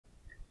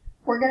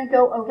we're going to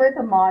go over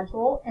the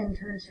module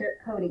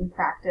Internship Coding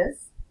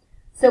Practice.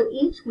 So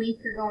each week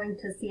you're going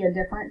to see a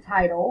different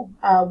title.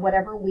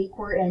 Whatever week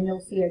we're in, you'll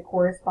see a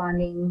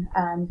corresponding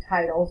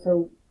title.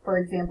 So for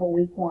example,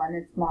 week 1,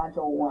 it's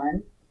Module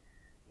 1.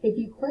 If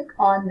you click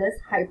on this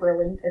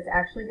hyperlink, it's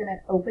actually going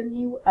to open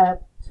you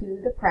up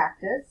to the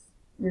practice.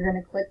 You're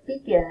going to click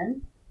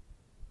Begin.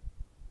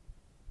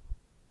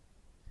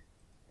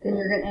 Then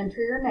you're going to enter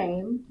your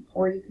name,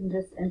 or you can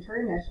just enter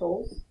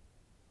initials.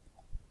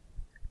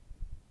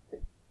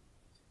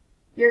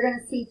 You're going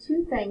to see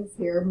two things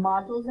here,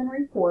 modules and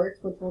reports,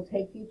 which will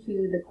take you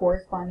to the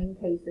corresponding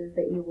cases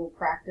that you will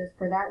practice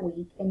for that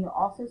week, and you'll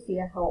also see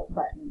a help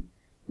button.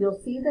 You'll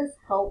see this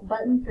help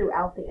button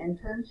throughout the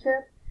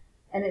internship,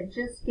 and it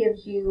just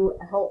gives you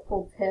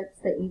helpful tips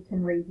that you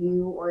can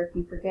review, or if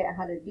you forget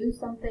how to do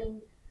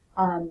something,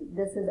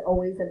 this is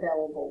always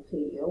available to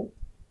you.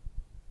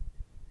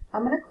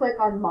 I'm going to click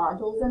on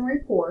modules and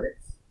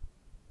reports.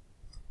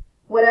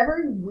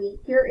 Whatever week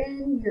you're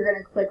in, you're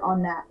going to click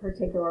on that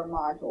particular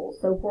module.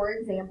 So for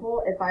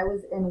example, if I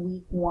was in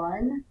week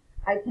 1,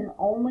 I can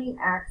only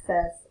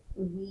access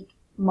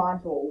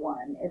module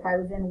 1. If I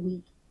was in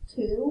week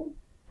 2,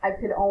 I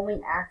could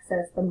only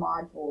access the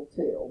module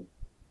 2.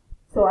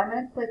 So I'm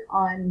going to click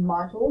on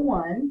module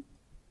 1,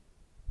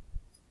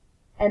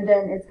 and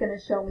then it's going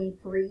to show me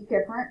 3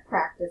 different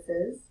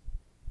practices.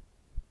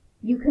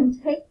 You can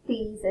take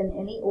these in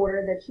any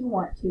order that you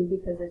want to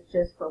because it's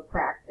just for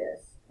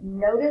practice.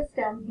 Notice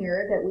down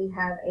here that we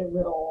have a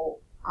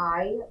little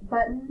I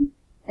button,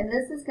 and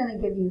this is going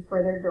to give you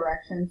further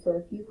directions, so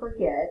if you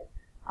forget,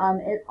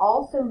 it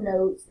also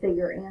notes that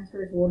your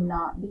answers will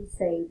not be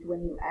saved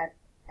when you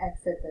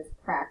exit this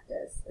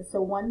practice.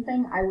 So one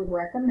thing I would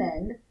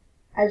recommend,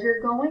 as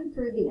you're going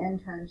through the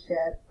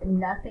internship,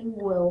 nothing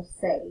will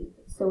save.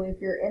 So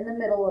if you're in the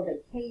middle of a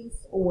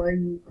case or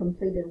you've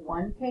completed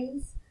one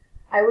case,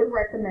 I would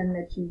recommend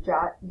that you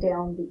jot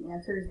down the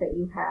answers that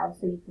you have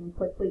so you can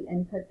quickly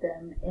input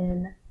them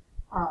in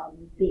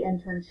the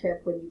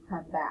internship when you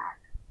come back.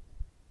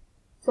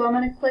 So I'm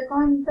going to click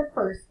on the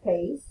first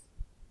case.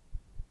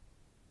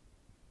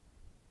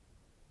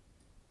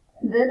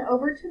 Then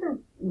over to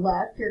the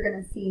left, you're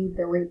going to see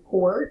the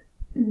report.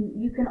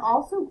 You can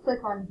also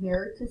click on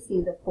here to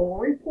see the full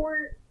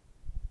report.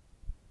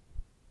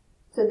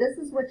 So this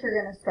is what you're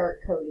going to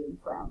start coding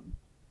from.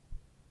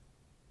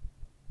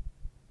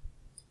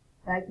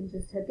 I can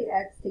just hit the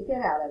X to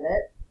get out of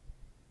it.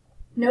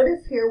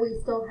 Notice here we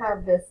still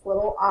have this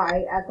little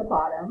I at the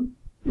bottom.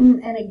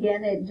 And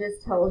again, it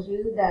just tells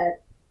you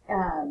that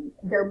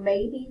there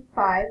may be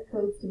 5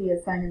 codes to be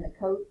assigned in the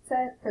code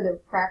set. For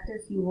the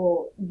practice, you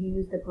will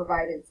use the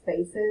provided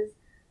spaces.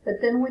 But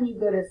then when you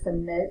go to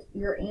submit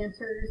your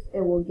answers,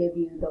 it will give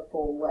you the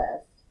full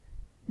list.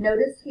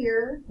 Notice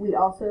here, we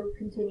also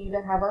continue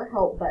to have our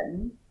help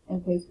button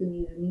in case we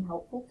need any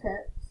helpful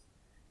tips.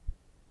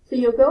 So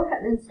you'll go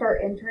ahead and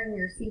start entering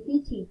your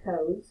CPT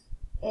codes,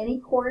 any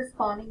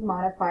corresponding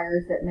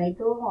modifiers that may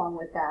go along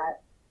with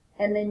that,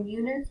 and then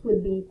units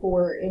would be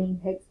for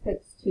any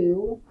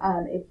HCPCS2.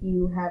 If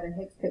you have a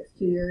HCPCS2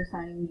 you're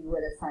assigning, you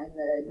would assign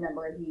the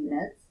number of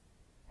units.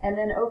 And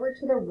then over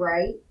to the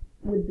right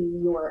would be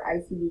your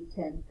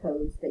ICD-10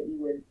 codes that you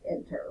would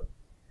enter.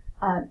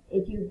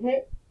 If you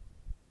hit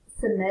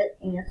Submit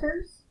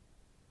Answers,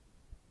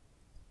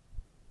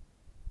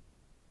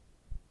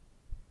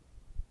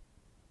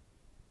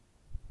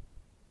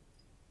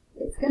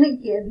 it's going to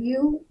give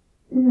you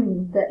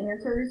the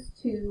answers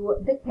to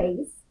the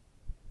case.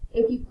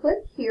 If you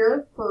click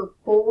here for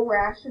full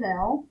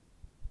rationale,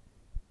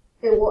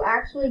 it will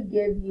actually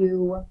give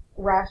you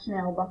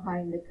rationale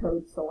behind the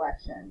code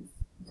selections.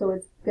 So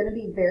it's going to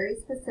be very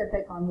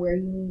specific on where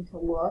you need to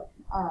look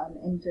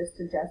and just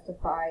to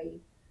justify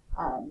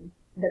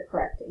the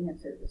correct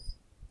answers.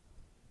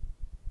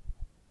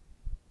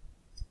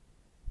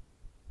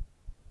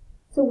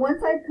 So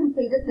once I've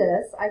completed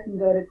this, I can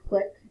go to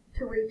click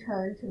to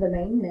return to the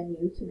main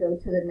menu to go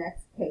to the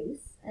next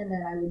case, and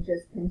then I would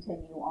just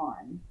continue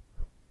on.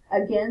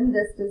 Again,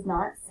 this does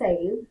not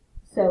save,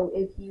 so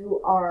if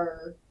you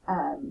are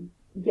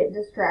get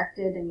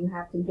distracted and you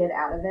have to get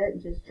out of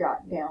it, just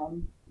jot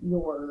down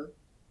your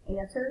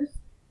answers,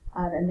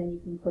 and then you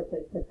can quickly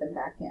put them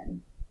back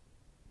in.